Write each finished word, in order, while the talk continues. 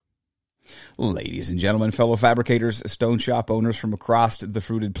Ladies and gentlemen, fellow fabricators, stone shop owners from across the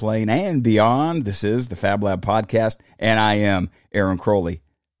fruited plain and beyond, this is the Fab Lab Podcast, and I am Aaron Crowley,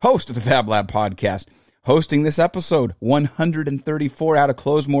 host of the Fab Lab Podcast, hosting this episode 134 out of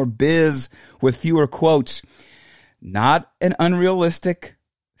Close More Biz with fewer quotes. Not an unrealistic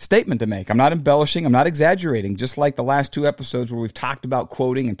statement to make. I'm not embellishing. I'm not exaggerating. Just like the last two episodes where we've talked about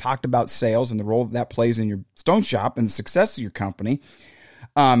quoting and talked about sales and the role that plays in your stone shop and the success of your company.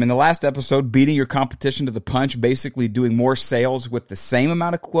 In the last episode, beating your competition to the punch, basically doing more sales with the same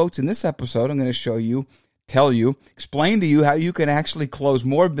amount of quotes. In this episode, I'm going to show you, tell you, explain to you how you can actually close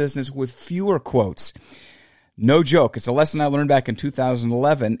more business with fewer quotes. No joke. It's a lesson I learned back in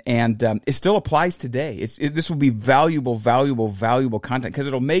 2011, and it still applies today. This will be valuable content because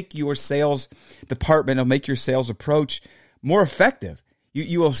it'll make your sales department, it'll make your sales approach more effective.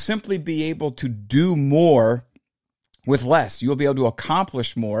 You will simply be able to do more with less. You'll be able to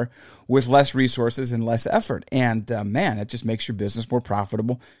accomplish more with less resources and less effort. And man, it just makes your business more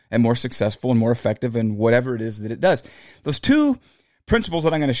profitable and more successful and more effective in whatever it is that it does. Those two principles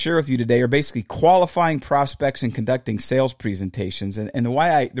that I'm going to share with you today are basically qualifying prospects and conducting sales presentations. And the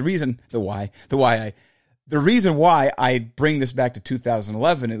reason why I bring this back to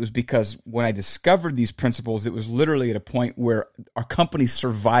 2011, it was because when I discovered these principles, it was literally at a point where our company's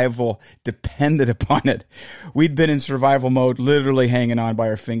survival depended upon it. We'd been in survival mode, literally hanging on by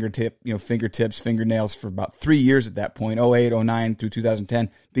our fingertips, fingernails for about 3 years at that point, 08, 09 through 2010.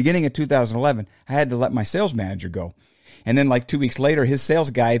 Beginning of 2011, I had to let my sales manager go. And then like 2 weeks later, his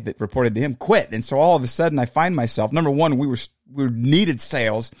sales guy that reported to him quit. And so all of a sudden I find myself, number one, we needed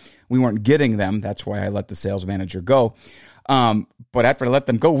sales. We weren't getting them. That's why I let the sales manager go. But after I let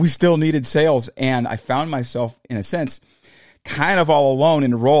them go, we still needed sales. And I found myself, in a sense, kind of all alone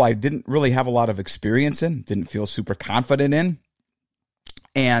in a role I didn't really have a lot of experience in, didn't feel super confident in.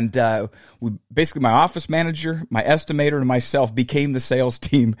 And my office manager, my estimator, and myself became the sales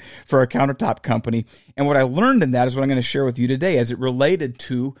team for a countertop company. And what I learned in that is what I'm going to share with you today as it related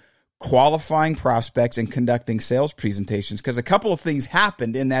to qualifying prospects and conducting sales presentations, because a couple of things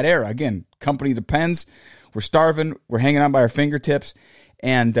happened in that era. Again, company depends. We're starving. We're hanging on by our fingertips,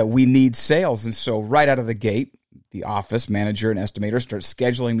 and we need sales. And so right out of the gate, the office manager and estimator start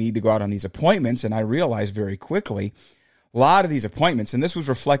scheduling me to go out on these appointments, and I realized very quickly a lot of these appointments, and this was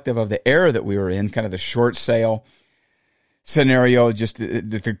reflective of the era that we were in, kind of the short sale scenario, just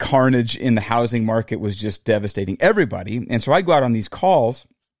the carnage in the housing market was just devastating everybody. And so I'd go out on these calls,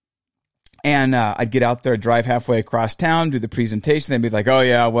 and I'd get out there, drive halfway across town, do the presentation. They'd be like, "Oh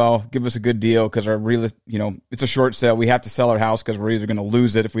yeah, well, give us a good deal because it's a short sale. We have to sell our house because we're either going to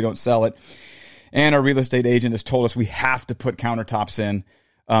lose it if we don't sell it, and our real estate agent has told us we have to put countertops in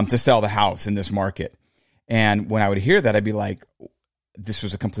to sell the house in this market." And when I would hear that, I'd be like, "This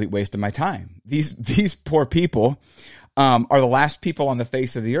was a complete waste of my time. These poor people are the last people on the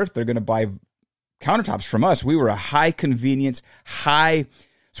face of the earth that are going to buy countertops from us." We were a high convenience, high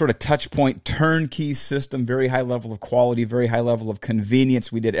sort of touch point, turnkey system, very high level of quality, very high level of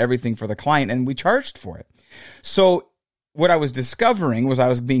convenience. We did everything for the client, and we charged for it. So what I was discovering was I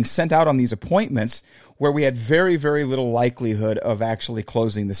was being sent out on these appointments where we had very, very little likelihood of actually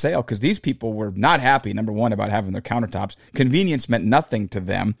closing the sale because these people were not happy, number one, about having their countertops. Convenience meant nothing to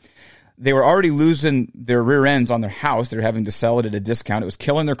them. They were already losing their rear ends on their house. They were having to sell it at a discount. It was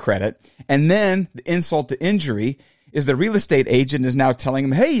killing their credit. And then the insult to injury is the real estate agent is now telling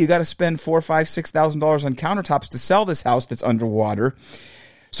them, "Hey, you got to spend $4,000, $5,000, $6,000 on countertops to sell this house that's underwater,"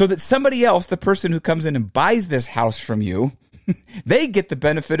 so that somebody else, the person who comes in and buys this house from you, they get the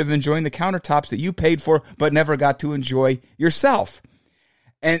benefit of enjoying the countertops that you paid for but never got to enjoy yourself.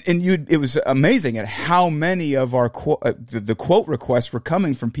 And it was amazing at how many of our the quote requests were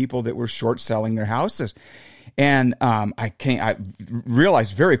coming from people that were short selling their houses. And I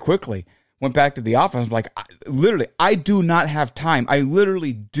realized very quickly, went back to the office, I was like, I do not have time. I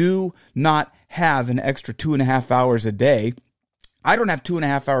literally do not have an extra 2.5 hours a day. I don't have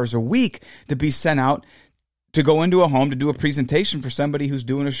 2.5 hours a week to be sent out to go into a home to do a presentation for somebody who's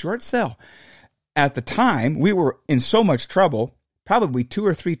doing a short sale. At the time, we were in so much trouble, probably 2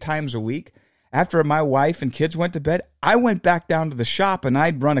 or 3 times a week. After my wife and kids went to bed, I went back down to the shop and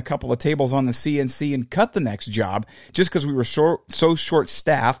I'd run a couple of tables on the CNC and cut the next job just because we were so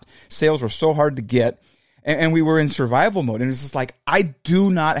short-staffed. Sales were so hard to get, and we were in survival mode. And it's just like, I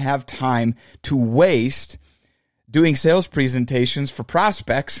do not have time to waste doing sales presentations for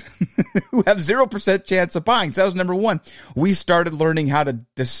prospects who have 0% chance of buying. So that was number one. We started learning how to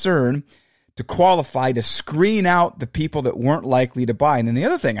discern to qualify, to screen out the people that weren't likely to buy. And then the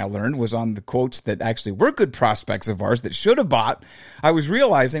other thing I learned was on the quotes that actually were good prospects of ours that should have bought, I was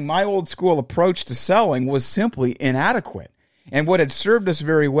realizing my old school approach to selling was simply inadequate. And what had served us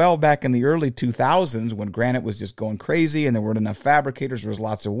very well back in the early 2000s when Granite was just going crazy and there weren't enough fabricators, there was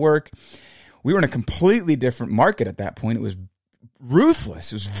lots of work. We were in a completely different market at that point. It was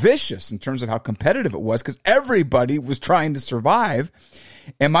ruthless. It was vicious in terms of how competitive it was because everybody was trying to survive.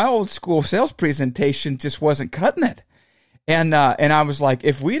 And my old school sales presentation just wasn't cutting it. And I was like,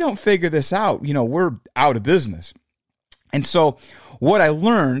 if we don't figure this out, we're out of business. And so what I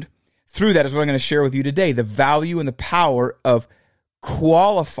learned through that is what I'm going to share with you today, the value and the power of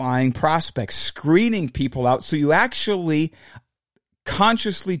qualifying prospects, screening people out so you actually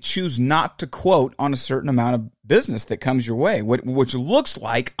consciously choose not to quote on a certain amount of business that comes your way, which looks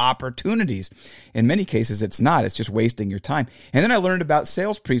like opportunities. In many cases, it's not. It's just wasting your time. And then I learned about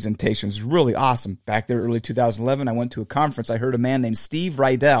sales presentations. Really awesome. Back there, early 2011, I went to a conference. I heard a man named Steve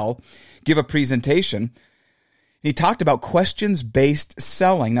Rydell give a presentation. He talked about questions-based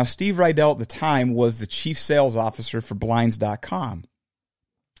selling. Now, Steve Rydell at the time was the chief sales officer for Blinds.com.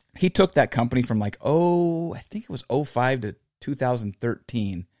 He took that company from I think it was 2005 to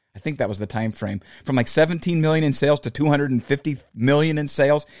 2013. I think that was the time frame. From 17 million in sales to 250 million in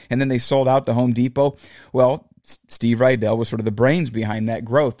sales, and then they sold out to Home Depot. Well, Steve Rydell was sort of the brains behind that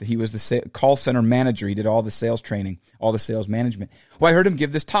growth. He was the call center manager. He did all the sales training, all the sales management. Well, I heard him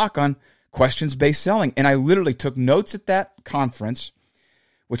give this talk on questions-based selling, and I literally took notes at that conference,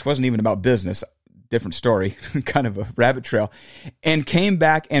 which wasn't even about business, different story, kind of a rabbit trail, and came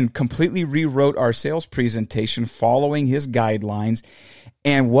back and completely rewrote our sales presentation following his guidelines.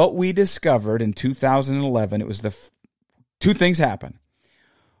 And what we discovered in 2011, it was two things happened.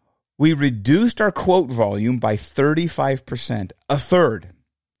 We reduced our quote volume by 35%, a third.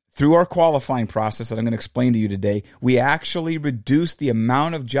 Through our qualifying process that I'm going to explain to you today, we actually reduced the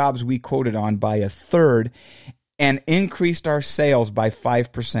amount of jobs we quoted on by a third and increased our sales by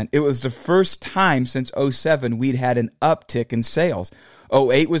 5%. It was the first time since 2007 we'd had an uptick in sales.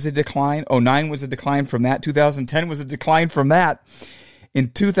 2008 was a decline. 2009 was a decline from that. 2010 was a decline from that. In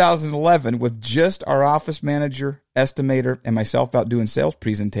 2011, with just our office manager, estimator, and myself out doing sales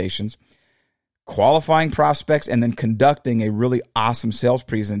presentations, qualifying prospects, and then conducting a really awesome sales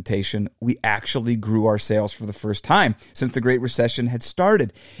presentation, we actually grew our sales for the first time since the Great Recession had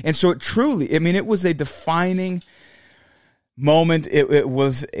started. And so it was a defining moment. It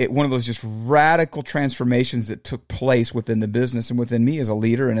was one of those just radical transformations that took place within the business and within me as a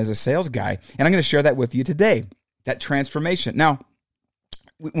leader and as a sales guy. And I'm going to share that with you today, that transformation. Now,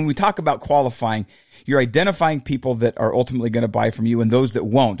 when we talk about qualifying, you're identifying people that are ultimately going to buy from you and those that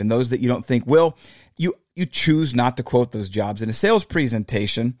won't, and those that you don't think will. You choose not to quote those jobs. In a sales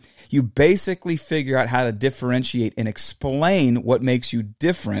presentation, you basically figure out how to differentiate and explain what makes you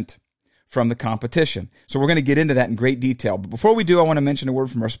different from the competition. So we're going to get into that in great detail. But before we do, I want to mention a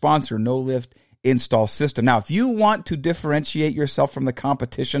word from our sponsor, No Lift Install System. Now, if you want to differentiate yourself from the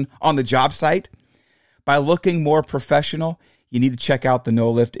competition on the job site by looking more professional, you need to check out the No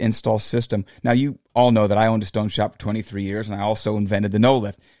Lift Install System. Now, you all know that I owned a stone shop for 23 years, and I also invented the No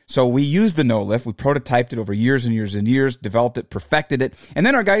Lift. So we used the No Lift. We prototyped it over years and years and years, developed it, perfected it, and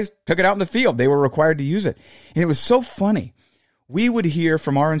then our guys took it out in the field. They were required to use it. And it was so funny. We would hear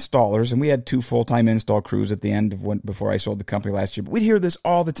from our installers, and we had 2 full-time install crews at the end of before I sold the company last year, but we'd hear this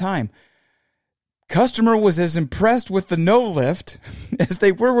all the time. Customer was as impressed with the No Lift as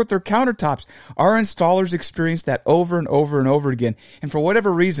they were with their countertops. Our installers experienced that over and over and over again. And for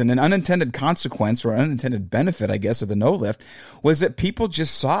whatever reason, an unintended consequence or unintended benefit, I guess, of the No Lift was that people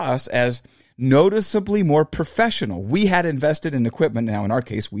just saw us as noticeably more professional. We had invested in equipment. Now, in our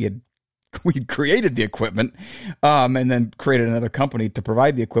case, we created the equipment and then created another company to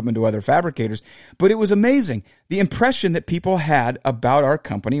provide the equipment to other fabricators. But it was amazing, the impression that people had about our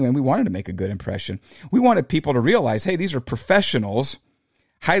company, and we wanted to make a good impression. We wanted people to realize, hey, these are professionals,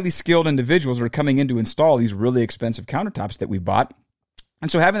 highly skilled individuals who are coming in to install these really expensive countertops that we bought. And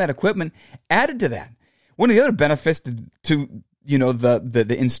so having that equipment added to that. One of the other benefits to the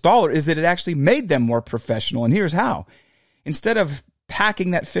installer is that it actually made them more professional. And here's how. Instead of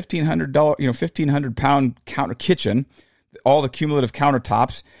packing that $1,500 counter kitchen, all the cumulative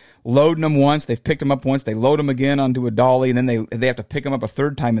countertops, loading them once, they've picked them up once, they load them again onto a dolly, and then they have to pick them up a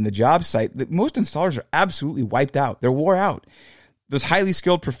third time in the job site. Most installers are absolutely wiped out. They're wore out. Those highly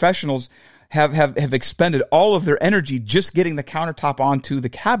skilled professionals have expended all of their energy just getting the countertop onto the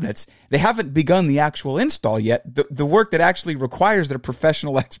cabinets. They haven't begun the actual install yet, the work that actually requires their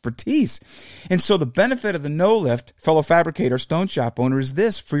professional expertise. And so the benefit of the no-lift, fellow fabricator, stone shop owner, is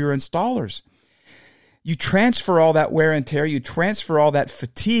this for your installers. You transfer all that wear and tear, you transfer all that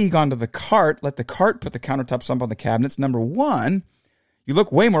fatigue onto the cart, let the cart put the countertops up on the cabinets. Number one, you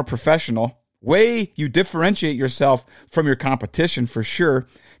look way more professional. You differentiate yourself from your competition for sure.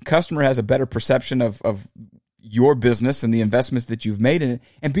 Customer has a better perception of your business and the investments that you've made in it.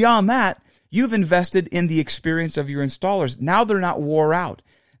 And beyond that, you've invested in the experience of your installers. Now they're not wore out.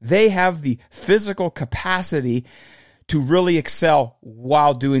 They have the physical capacity to really excel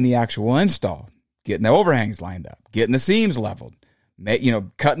while doing the actual install, getting the overhangs lined up, getting the seams leveled,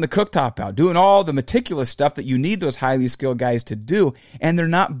 cutting the cooktop out, doing all the meticulous stuff that you need those highly skilled guys to do. And they're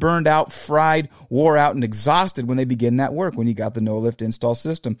not burned out, fried, wore out, and exhausted when they begin that work when you got the no-lift install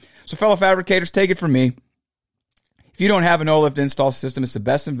system. So fellow fabricators, take it from me. If you don't have a no-lift install system, it's the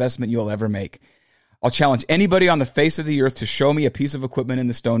best investment you'll ever make. I'll challenge anybody on the face of the earth to show me a piece of equipment in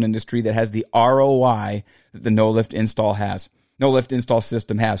the stone industry that has the ROI that the no-lift install has. No-lift install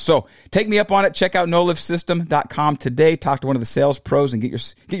system has. So take me up on it. Check out noliftsystem.com today. Talk to one of the sales pros and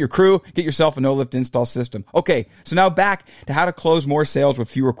get your crew, get yourself a no-lift install system. Okay, so now back to how to close more sales with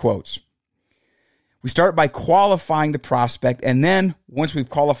fewer quotes. We start by qualifying the prospect, and then once we've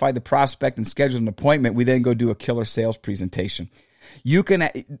qualified the prospect and scheduled an appointment, we then go do a killer sales presentation.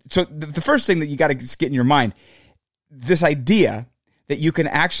 So the first thing that you got to get in your mind, this idea that you can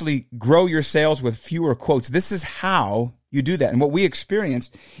actually grow your sales with fewer quotes. This is how you do that. And what we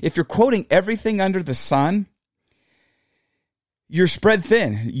experienced, if you're quoting everything under the sun, you're spread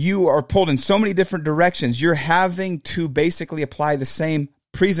thin. You are pulled in so many different directions. You're having to basically apply the same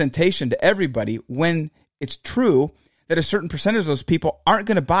presentation to everybody when it's true that a certain percentage of those people aren't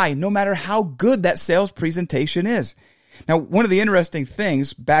going to buy no matter how good that sales presentation is. Now, one of the interesting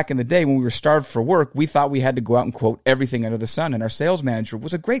things back in the day when we were starved for work, we thought we had to go out and quote everything under the sun. And our sales manager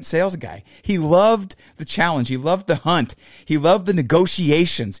was a great sales guy. He loved the challenge. He loved the hunt. He loved the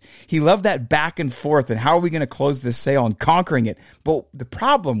negotiations. He loved that back and forth and how are we going to close this sale and conquering it. But the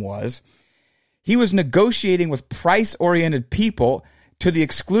problem was he was negotiating with price-oriented people to the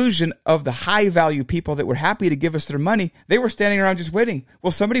exclusion of the high-value people that were happy to give us their money. They were standing around just waiting. Will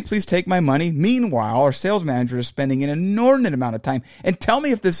somebody please take my money? Meanwhile, our sales manager is spending an inordinate amount of time. And tell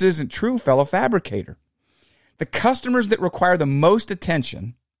me if this isn't true, fellow fabricator. The customers that require the most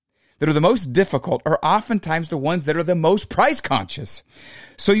attention, that are the most difficult, are oftentimes the ones that are the most price conscious.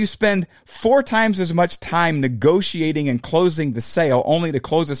 So you spend 4 times as much time negotiating and closing the sale, only to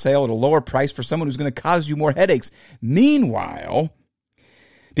close the sale at a lower price for someone who's going to cause you more headaches. Meanwhile,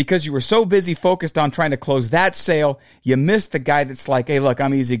 because you were so busy focused on trying to close that sale, you missed the guy that's like, hey, look,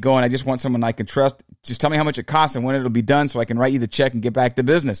 I'm easy going. I just want someone I can trust. Just tell me how much it costs and when it'll be done so I can write you the check and get back to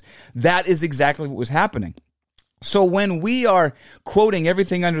business. That is exactly what was happening. So when we are quoting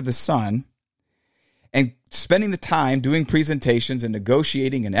everything under the sun and spending the time doing presentations and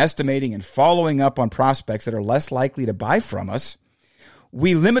negotiating and estimating and following up on prospects that are less likely to buy from us,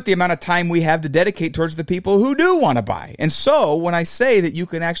 we limit the amount of time we have to dedicate towards the people who do want to buy. And so when I say that you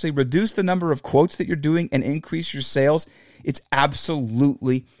can actually reduce the number of quotes that you're doing and increase your sales, it's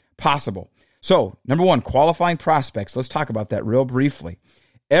absolutely possible. So, number 1, qualifying prospects. Let's talk about that real briefly.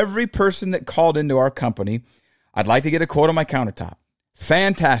 Every person that called into our company, I'd like to get a quote on my countertop.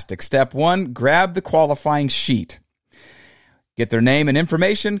 Fantastic. Step 1, grab the qualifying sheet. Get their name and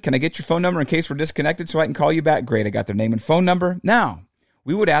information. Can I get your phone number in case we're disconnected so I can call you back? Great. I got their name and phone number. Now,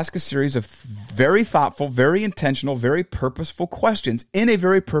 we would ask a series of very thoughtful, very intentional, very purposeful questions in a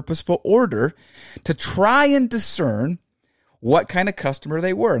very purposeful order to try and discern what kind of customer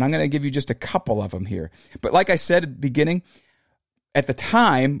they were. And I'm going to give you just a couple of them here. But like I said at the beginning, at the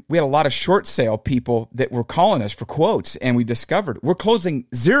time, we had a lot of short sale people that were calling us for quotes, and we discovered we're closing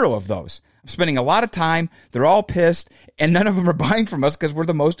 0 of those. I'm spending a lot of time. They're all pissed, and none of them are buying from us because we're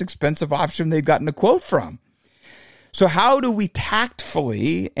the most expensive option they've gotten a quote from. So how do we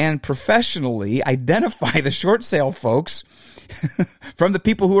tactfully and professionally identify the short sale folks from the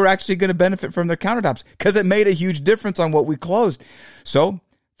people who are actually going to benefit from their countertops? Because it made a huge difference on what we closed. So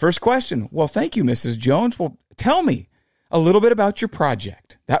first question, well, thank you, Mrs. Jones. Well, tell me a little bit about your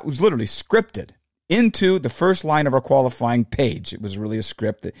project. That was literally scripted into the first line of our qualifying page. It was really a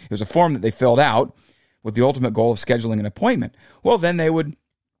script. It was a form that they filled out with the ultimate goal of scheduling an appointment. Well, then they would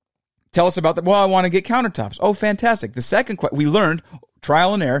tell us about that. Well, I want to get countertops. Oh, fantastic. The second question, we learned,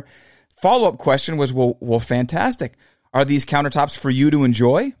 trial and error. Follow-up question was, well, fantastic. Are these countertops for you to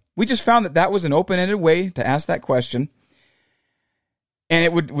enjoy? We just found that was an open-ended way to ask that question. And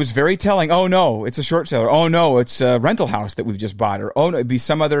it was very telling. Oh no, it's a short seller. Oh no, it's a rental house that we've just bought. Or oh no, it'd be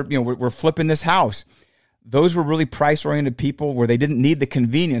some other, we're flipping this house. Those were really price-oriented people where they didn't need the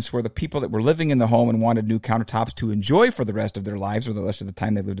convenience, where the people that were living in the home and wanted new countertops to enjoy for the rest of their lives or the rest of the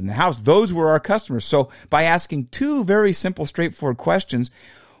time they lived in the house, those were our customers. So by asking two very simple, straightforward questions,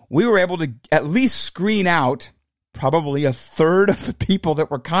 we were able to at least screen out probably a third of the people that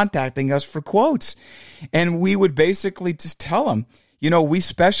were contacting us for quotes. And we would basically just tell them, we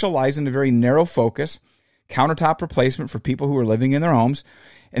specialize in a very narrow focus, countertop replacement for people who are living in their homes.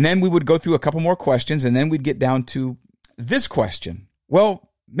 And then we would go through a couple more questions, and then we'd get down to this question. Well,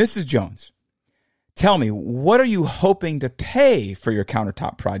 Mrs. Jones, tell me, what are you hoping to pay for your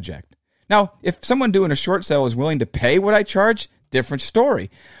countertop project? Now, if someone doing a short sale is willing to pay what I charge, different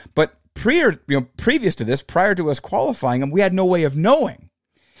story. But previous to this, prior to us qualifying them, we had no way of knowing.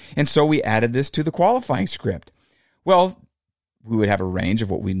 And so we added this to the qualifying script. Well, we would have a range of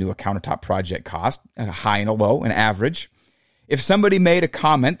what we knew a countertop project cost, a high and a low, an average. If somebody made a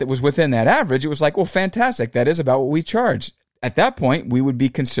comment that was within that average, it was like, well, fantastic. That is about what we charge. At that point, we would be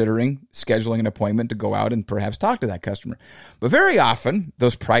considering scheduling an appointment to go out and perhaps talk to that customer. But very often,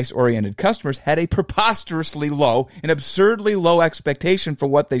 those price-oriented customers had a preposterously low, an absurdly low expectation for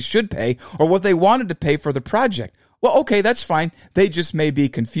what they should pay or what they wanted to pay for the project. Well, okay, that's fine. They just may be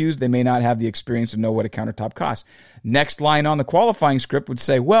confused. They may not have the experience to know what a countertop costs. Next line on the qualifying script would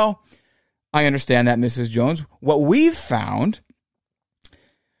say, well, I understand that, Mrs. Jones. What we've found,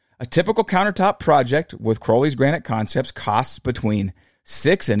 a typical countertop project with Crowley's Granite Concepts costs between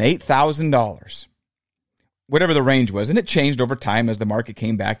 $6,000 and $8,000, whatever the range was. And it changed over time as the market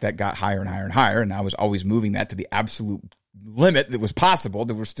came back. That got higher and higher and higher. And I was always moving that to the absolute limit that was possible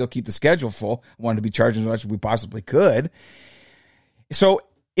that would still keep the schedule full. I wanted to be charging as much as we possibly could. So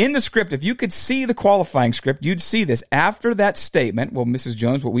in the script, if you could see the qualifying script, you'd see this. After that statement, well, Mrs.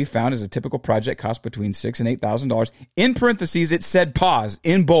 Jones, what we found is a typical project costs between $6,000 and $8,000. In parentheses, it said pause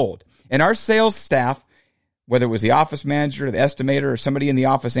in bold. And our sales staff, whether it was the office manager, the estimator, or somebody in the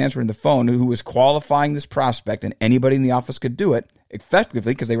office answering the phone who was qualifying this prospect, and anybody in the office could do it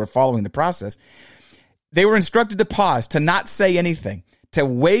effectively because they were following the process, they were instructed to pause, to not say anything, to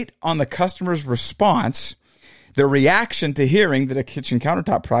wait on the customer's response, the reaction to hearing that a kitchen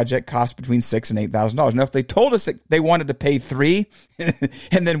countertop project costs between $6,000 and $8,000. Now, if they told us that they wanted to pay $3,000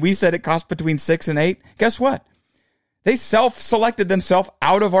 and then we said it cost between $6,000 and $8,000, guess what? They self-selected themselves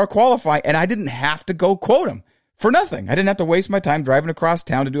out of our qualify, and I didn't have to go quote them for nothing. I didn't have to waste my time driving across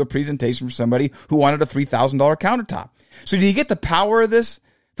town to do a presentation for somebody who wanted a $3,000 countertop. So do you get the power of this,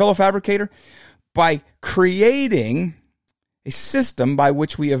 fellow fabricator? By creating a system by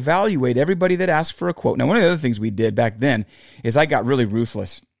which we evaluate everybody that asks for a quote. Now, one of the other things we did back then is I got really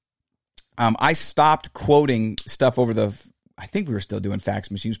ruthless. I stopped quoting stuff over I think we were still doing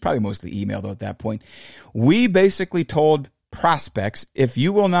fax machines, probably mostly email though at that point. We basically told prospects, if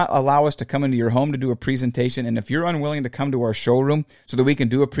you will not allow us to come into your home to do a presentation, and if you're unwilling to come to our showroom so that we can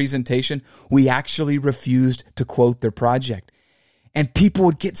do a presentation, we actually refused to quote their project. And people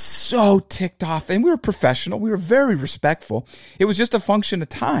would get so ticked off. And we were professional. We were very respectful. It was just a function of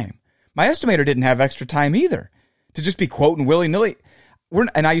time. My estimator didn't have extra time either to just be quoting willy-nilly.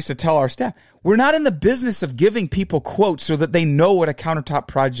 And I used to tell our staff, we're not in the business of giving people quotes so that they know what a countertop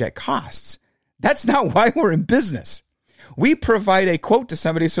project costs. That's not why we're in business. We provide a quote to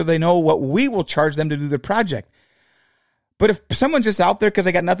somebody so they know what we will charge them to do the project. But if someone's just out there because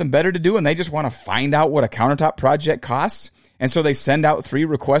they got nothing better to do and they just want to find out what a countertop project costs, and so they send out 3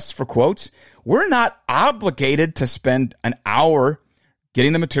 requests for quotes, we're not obligated to spend an hour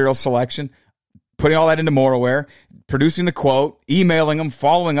getting the material selection, putting all that into Moroware, producing the quote, emailing them,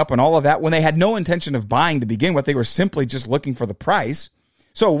 following up on all of that when they had no intention of buying to begin with. They were simply just looking for the price.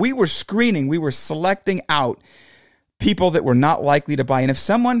 So we were screening, we were selecting out people that were not likely to buy. And if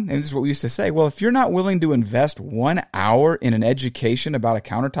someone, and this is what we used to say, well, if you're not willing to invest 1 hour in an education about a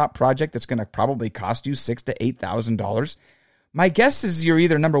countertop project that's going to probably cost you $6,000 to $8,000, my guess is you're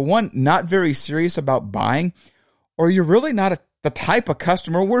either, number one, not very serious about buying, or you're really not the type of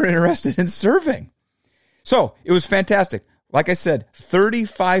customer we're interested in serving. So it was fantastic. Like I said,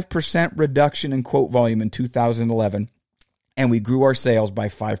 35% reduction in quote volume in 2011, and we grew our sales by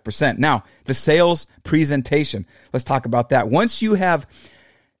 5%. Now, the sales presentation, let's talk about that. Once you have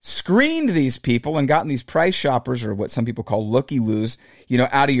screened these people and gotten these price shoppers, or what some people call looky-loos,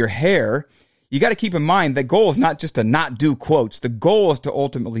 out of your hair, you got to keep in mind the goal is not just to not do quotes. The goal is to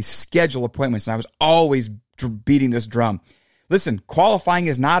ultimately schedule appointments. And I was always beating this drum. Listen, qualifying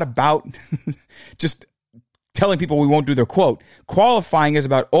is not about just telling people we won't do their quote. Qualifying is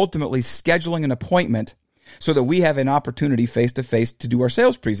about ultimately scheduling an appointment so that we have an opportunity face-to-face to do our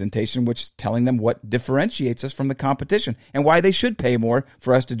sales presentation, which is telling them what differentiates us from the competition and why they should pay more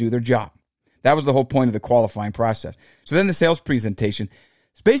for us to do their job. That was the whole point of the qualifying process. So then the sales presentation.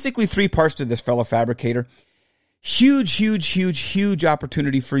 It's basically 3 parts to this, fellow fabricator. Huge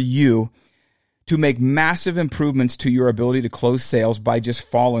opportunity for you to make massive improvements to your ability to close sales by just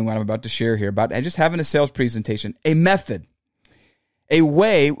following what I'm about to share here about just having a sales presentation, a method, a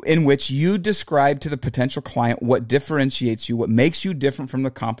way in which you describe to the potential client what differentiates you, what makes you different from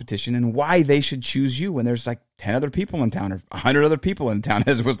the competition, and why they should choose you when there's like 10 other people in town or 100 other people in town,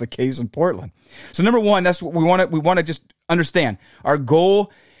 as was the case in Portland. So number one, that's what we want to just understand. Our goal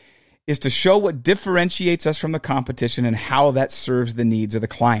is to show what differentiates us from the competition and how that serves the needs of the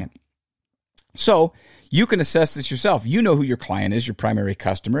client. So you can assess this yourself. You know who your client is, your primary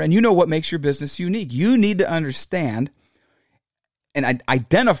customer, and you know what makes your business unique. You need to understand and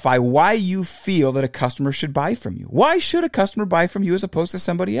identify why you feel that a customer should buy from you. Why should a customer buy from you as opposed to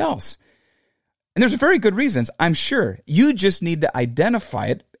somebody else? And there's very good reasons, I'm sure. You just need to identify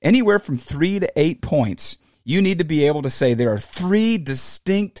it anywhere from 3 to 8 points. You need to be able to say there are 3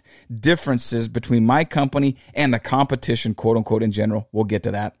 distinct differences between my company and the competition, quote unquote, in general. We'll get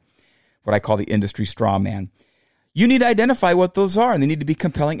to that. What I call the industry straw man. You need to identify what those are, and they need to be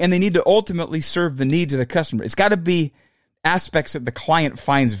compelling, and they need to ultimately serve the needs of the customer. It's got to be aspects that the client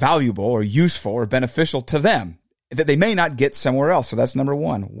finds valuable or useful or beneficial to them that they may not get somewhere else. So that's number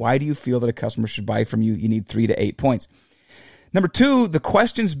one. Why do you feel that a customer should buy from you? You need 3 to 8 points. Number 2, the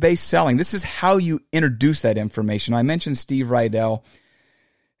questions-based selling. This is how you introduce that information. I mentioned Steve Rydell,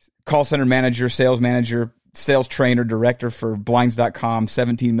 call center manager, sales trainer, director for Blinds.com,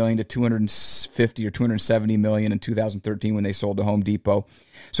 $17 million to $250 or $270 million in 2013 when they sold to Home Depot.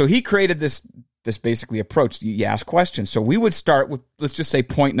 So he created this basically approach. You ask questions. So we would start with, let's just say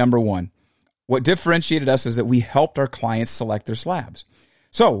point number 1. What differentiated us is that we helped our clients select their slabs.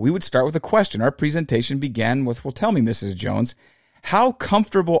 So we would start with a question. Our presentation began with, well, tell me, Mrs. Jones, how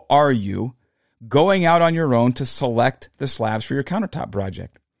comfortable are you going out on your own to select the slabs for your countertop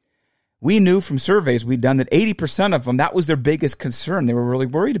project? We knew from surveys we'd done that 80% of them, that was their biggest concern. They were really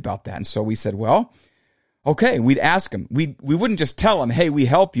worried about that. And so we said, well, okay, we'd ask them. We wouldn't just tell them, hey, we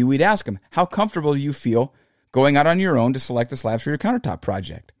help you. We'd ask them, how comfortable do you feel going out on your own to select the slabs for your countertop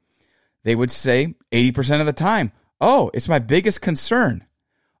project? They would say 80% of the time, oh, it's my biggest concern.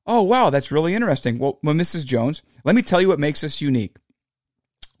 Oh, wow, that's really interesting. Well, Mrs. Jones, let me tell you what makes us unique.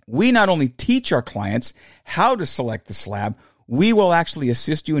 We not only teach our clients how to select the slab, we will actually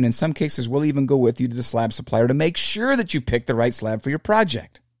assist you, and in some cases, we'll even go with you to the slab supplier to make sure that you pick the right slab for your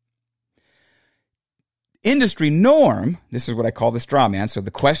project. Industry norm, this is what I call the straw man. So the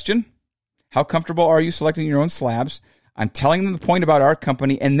question, how comfortable are you selecting your own slabs? I'm telling them the point about our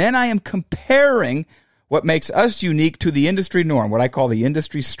company, and then I am comparing what makes us unique to the industry norm, what I call the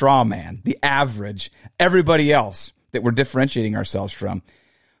industry straw man, the average, everybody else that we're differentiating ourselves from.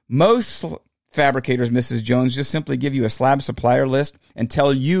 Most fabricators, Mrs. Jones, just simply give you a slab supplier list and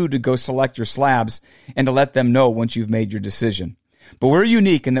tell you to go select your slabs and to let them know once you've made your decision. But we're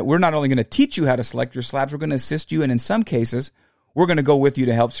unique in that we're not only going to teach you how to select your slabs, we're going to assist you, and in some cases, we're going to go with you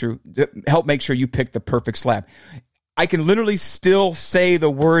to help make sure you pick the perfect slab. I can literally still say the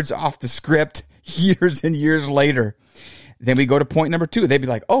words off the script years and years later. Then we go to point number 2. They'd be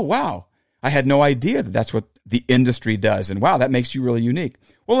like, oh, wow, I had no idea that that's what the industry does. And wow, that makes you really unique.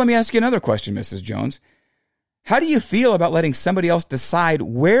 Well, let me ask you another question, Mrs. Jones. How do you feel about letting somebody else decide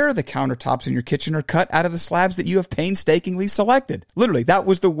where the countertops in your kitchen are cut out of the slabs that you have painstakingly selected? Literally, that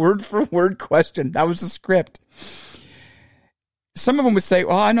was the word for word question. That was the script. Some of them would say,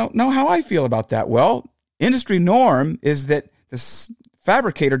 well, I don't know how I feel about that. Well, industry norm is that the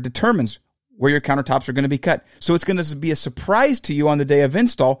fabricator determines where your countertops are going to be cut. So it's going to be a surprise to you on the day of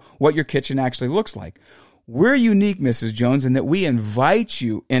install what your kitchen actually looks like. We're unique, Mrs. Jones, in that we invite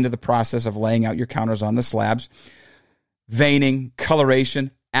you into the process of laying out your counters on the slabs, veining, coloration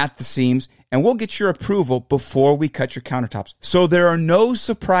at the seams, and we'll get your approval before we cut your countertops. So there are no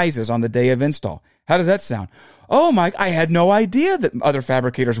surprises on the day of install. How does that sound? Oh, Mike, I had no idea that other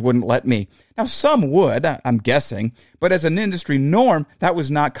fabricators wouldn't let me. Now, some would, I'm guessing, but as an industry norm, that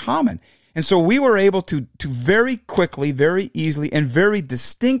was not common. And so we were able to very quickly, very easily, and very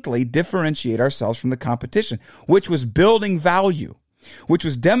distinctly differentiate ourselves from the competition, which was building value, which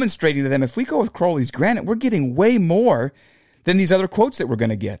was demonstrating to them, if we go with Crowley's Granite, we're getting way more than these other quotes that we're going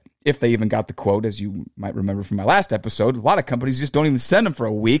to get. If they even got the quote, as you might remember from my last episode, a lot of companies just don't even send them for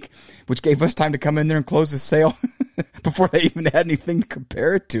a week, which gave us time to come in there and close the sale before they even had anything to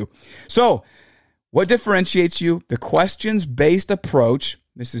compare it to. So what differentiates you? The questions-based approach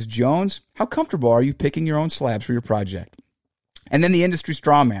Mrs. Jones, how comfortable are you picking your own slabs for your project? And then the industry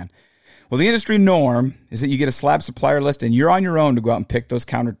straw man. Well, the industry norm is that you get a slab supplier list and you're on your own to go out and pick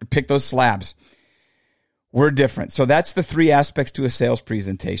those slabs. We're different. So that's the three aspects to a sales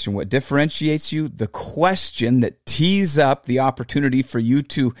presentation. What differentiates you, the question that tees up the opportunity for you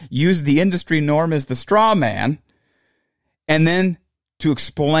to use the industry norm as the straw man, and then to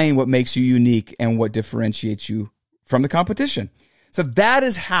explain what makes you unique and what differentiates you from the competition. So that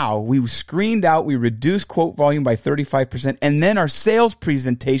is how we screened out, we reduced quote volume by 35%, and then our sales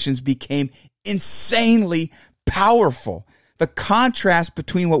presentations became insanely powerful. The contrast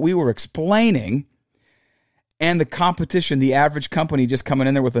between what we were explaining and the competition, the average company just coming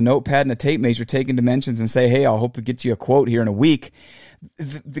in there with a notepad and a tape measure, taking dimensions and say, hey, I'll hope to get you a quote here in a week.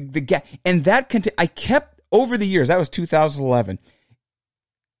 I kept, over the years, that was 2011,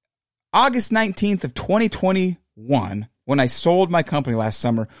 August 19th of 2021, when I sold my company last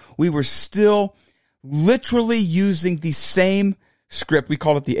summer, we were still literally using the same script. We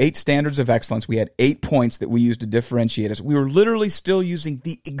called it the 8 standards of excellence. We had 8 points that we used to differentiate us. We were literally still using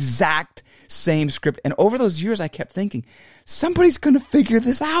the exact same script. And over those years, I kept thinking, somebody's going to figure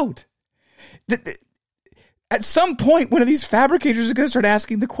this out. At some point, one of these fabricators is going to start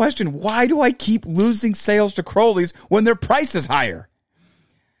asking the question, why do I keep losing sales to Crowley's when their price is higher?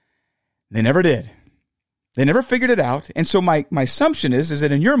 They never did. They never figured it out. And so my assumption is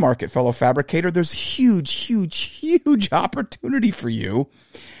that in your market, fellow fabricator, there's huge opportunity for you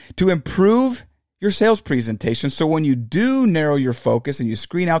to improve your sales presentation. So when you do narrow your focus and you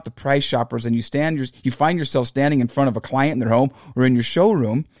screen out the price shoppers and you find yourself standing in front of a client in their home or in your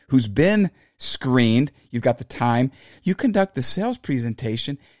showroom who's been screened, you've got the time, you conduct the sales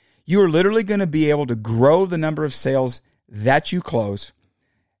presentation, you are literally going to be able to grow the number of sales that you close,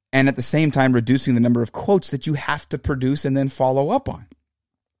 and at the same time reducing the number of quotes that you have to produce and then follow up on.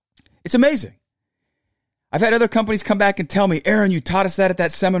 It's amazing. I've had other companies come back and tell me, Aaron, you taught us that at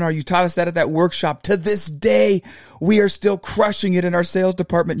that seminar. You taught us that at that workshop. To this day, we are still crushing it in our sales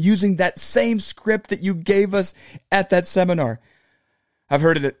department using that same script that you gave us at that seminar. I've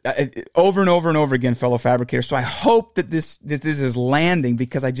heard it over and over and over again, fellow fabricators. So I hope that this is landing,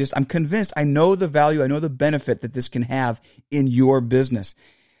 because I'm convinced, I know the value, I know the benefit that this can have in your business.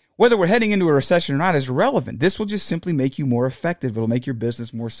 Whether we're heading into a recession or not is irrelevant. This will just simply make you more effective. It'll make your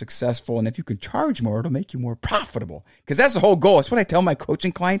business more successful. And if you can charge more, it'll make you more profitable. Because that's the whole goal. It's what I tell my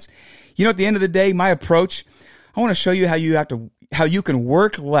coaching clients. You know, at the end of the day, my approach, I want to show you how you can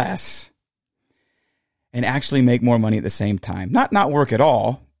work less and actually make more money at the same time. Not work at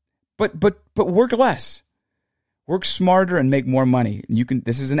all, but work less. Work smarter and make more money.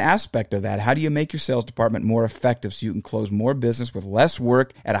 This is an aspect of that. How do you make your sales department more effective so you can close more business with less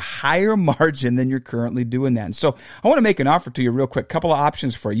work at a higher margin than you're currently doing that? And so I want to make an offer to you real quick. Couple of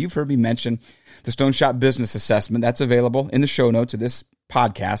options for you. You've heard me mention the Stone Shop Business Assessment. That's available in the show notes of this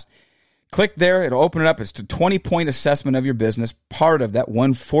podcast. Click there. It'll open it up. It's a 20-point assessment of your business. Part of that,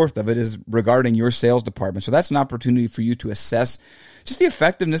 1/4 of it is regarding your sales department. So that's an opportunity for you to assess just the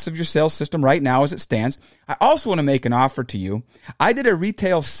effectiveness of your sales system right now as it stands. I also want to make an offer to you. I did a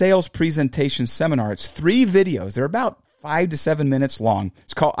retail sales presentation seminar. It's 3 videos. They're about 5 to 7 minutes long.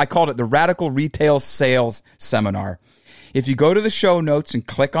 I called it the Radical Retail Sales Seminar. If you go to the show notes and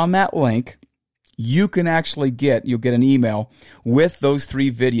click on that link, you'll get an email with those 3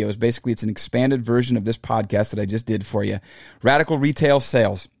 videos. Basically, it's an expanded version of this podcast that I just did for you. Radical Retail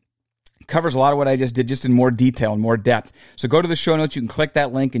Sales. Covers a lot of what I just did, just in more detail and more depth. So go to the show notes. You can click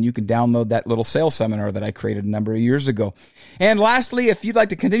that link and you can download that little sales seminar that I created a number of years ago. And lastly, if you'd like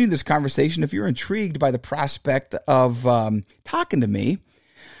to continue this conversation, if you're intrigued by the prospect of talking to me,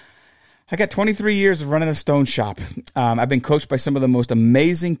 I got 23 years of running a stone shop. I've been coached by some of the most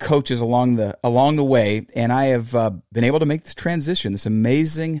amazing coaches along the way, and I have been able to make this transition, this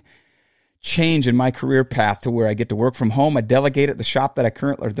amazing change in my career path to where I get to work from home. I delegate at the shop that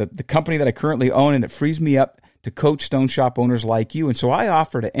the company that I currently own, and it frees me up to coach stone shop owners like you. And so I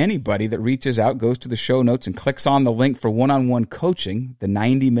offer to anybody that reaches out, goes to the show notes and clicks on the link for one-on-one coaching, the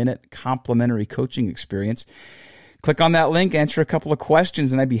 90-minute complimentary coaching experience. Click on that link, answer a couple of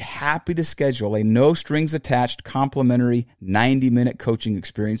questions, and I'd be happy to schedule a no-strings-attached complimentary 90-minute coaching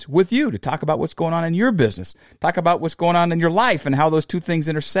experience with you to talk about what's going on in your business, talk about what's going on in your life and how those two things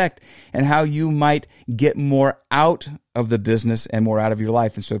intersect and how you might get more out of the business and more out of your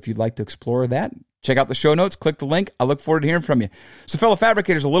life. And so if you'd like to explore that, check out the show notes, click the link. I look forward to hearing from you. So fellow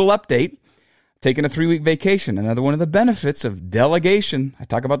fabricators, a little update. Taking a 3-week vacation. Another one of the benefits of delegation. I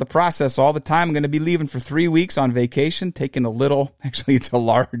talk about the process all the time. I'm going to be leaving for 3 weeks on vacation, taking it's a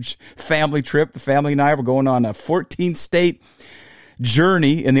large family trip. The family and I were going on a 14-state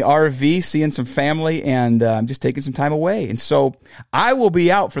journey in the RV, seeing some family, and just taking some time away. And so I will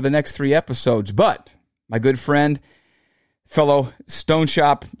be out for the next 3 episodes, but my good friend, fellow Stone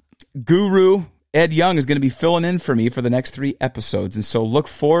Shop guru, Ed Young, is going to be filling in for me for the next 3 episodes. And so look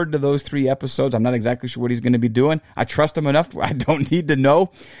forward to those 3 episodes. I'm not exactly sure what he's going to be doing. I trust him enough. I don't need to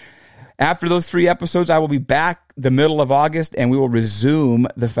know. After those 3 episodes, I will be back the middle of August, and we will resume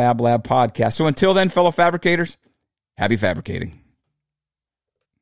the Fab Lab podcast. So until then, fellow fabricators, happy fabricating.